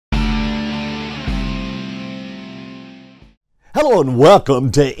Hello and welcome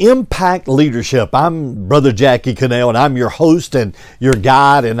to Impact Leadership. I'm Brother Jackie Cannell and I'm your host and your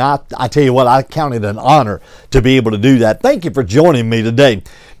guide, and I tell you what, I count it an honor to be able to do that. Thank you for joining me today.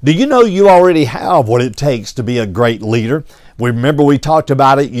 Do you know you already have what it takes to be a great leader? Remember we talked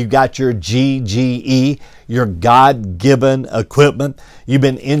about it. You got your GGE, your God-given equipment. You've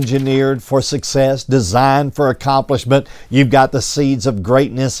been engineered for success, designed for accomplishment. You've got the seeds of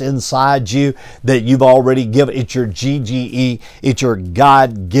greatness inside you that you've already given. It's your GGE. It's your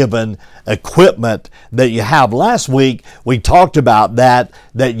God-given equipment that you have. Last week, we talked about that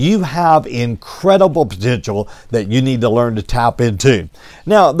you have incredible potential that you need to learn to tap into.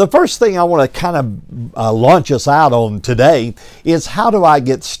 Now, the first thing I want to kind of launch us out on today is, how do I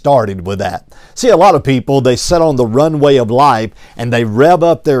get started with that? See, a lot of people, they sit on the runway of life and they rev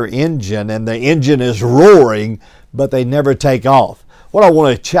up their engine and the engine is roaring, but they never take off. What I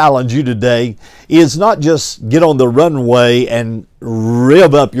want to challenge you today is not just get on the runway and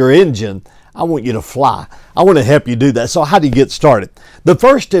rev up your engine. I want you to fly. I want to help you do that. So how do you get started? The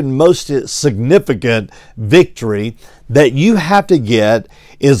first and most significant victory that you have to get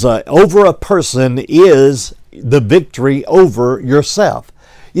is over a person is the victory over yourself.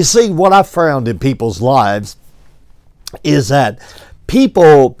 You see, what I found in people's lives is that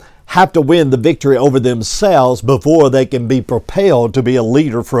people have to win the victory over themselves before they can be propelled to be a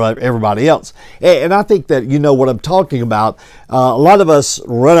leader for everybody else. And I think that you know what I'm talking about. A lot of us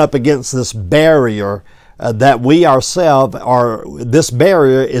run up against this barrier that we ourselves are. This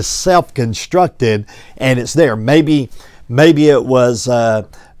barrier is self-constructed, and it's there. Maybe it was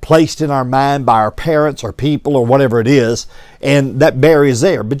placed in our mind by our parents or people or whatever it is, and that barrier is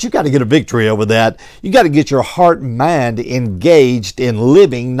there. But you got to get a victory over that. You got to get your heart and mind engaged in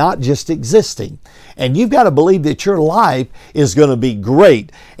living, not just existing. And you've got to believe that your life is going to be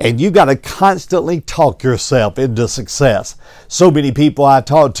great, and you've got to constantly talk yourself into success. So many people I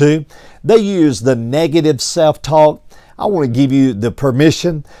talk to, they use the negative self-talk. I want to give you the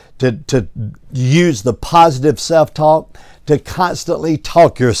permission to use the positive self-talk, to constantly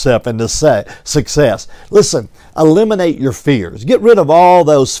talk yourself into success. Listen, eliminate your fears. Get rid of all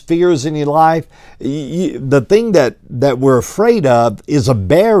those fears in your life. The thing that we're afraid of is a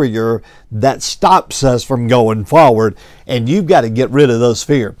barrier that stops us from going forward, and you've got to get rid of those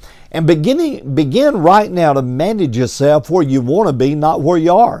fears. And begin right now to manage yourself where you want to be, not where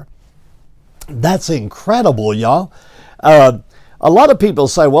you are. That's incredible, y'all. A lot of people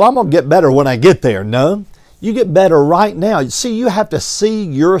say, well, I'm going to get better when I get there. No. You get better right now. See, you have to see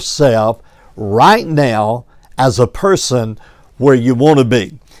yourself right now as a person where you want to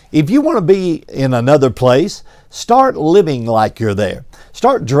be. If you want to be in another place, start living like you're there.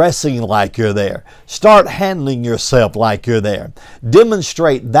 Start dressing like you're there. Start handling yourself like you're there.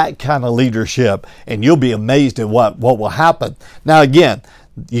 Demonstrate that kind of leadership, and you'll be amazed at what will happen. Now, again,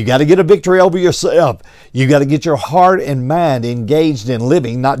 you got to get a victory over yourself. You got to get your heart and mind engaged in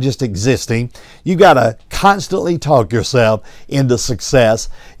living, not just existing. You got to constantly talk yourself into success.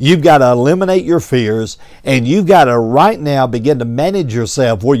 You've got to eliminate your fears, and you've got to right now begin to manage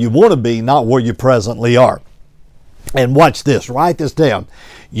yourself where you want to be, not where you presently are. And watch this, write this down.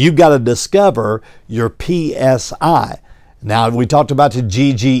 You've got to discover your PSI. Now, we talked about the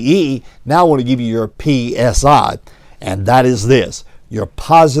GGE. Now I want to give you your PSI, and that is this: your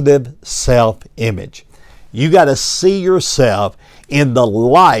positive self-image. You got to see yourself in the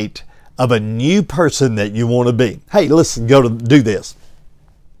light of a new person that you want to be. Hey, listen, do this.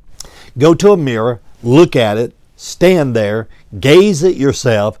 Go to a mirror, look at it, stand there, gaze at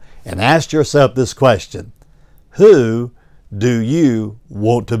yourself, and ask yourself this question: who do you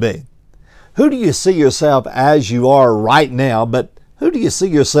want to be? Who do you see yourself as you are right now, but who do you see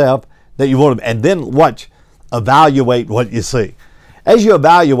yourself that you want to be? And then watch, evaluate what you see. As you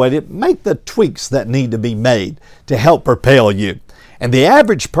evaluate it, make the tweaks that need to be made to help propel you. And the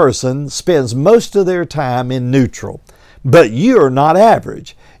average person spends most of their time in neutral. But you're not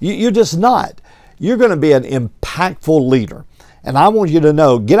average. You're just not. You're going to be an impactful leader. And I want you to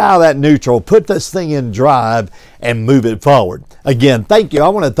know, get out of that neutral, put this thing in drive, and move it forward. Again, thank you. I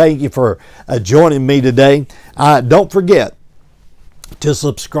want to thank you for joining me today. Don't forget to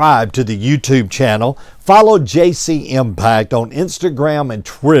subscribe to the YouTube channel, follow JC Impact on Instagram and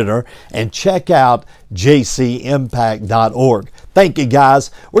Twitter, and check out jcimpact.org. Thank you,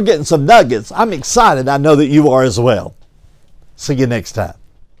 guys. We're getting some nuggets. I'm excited. I know that you are as well. See you next time.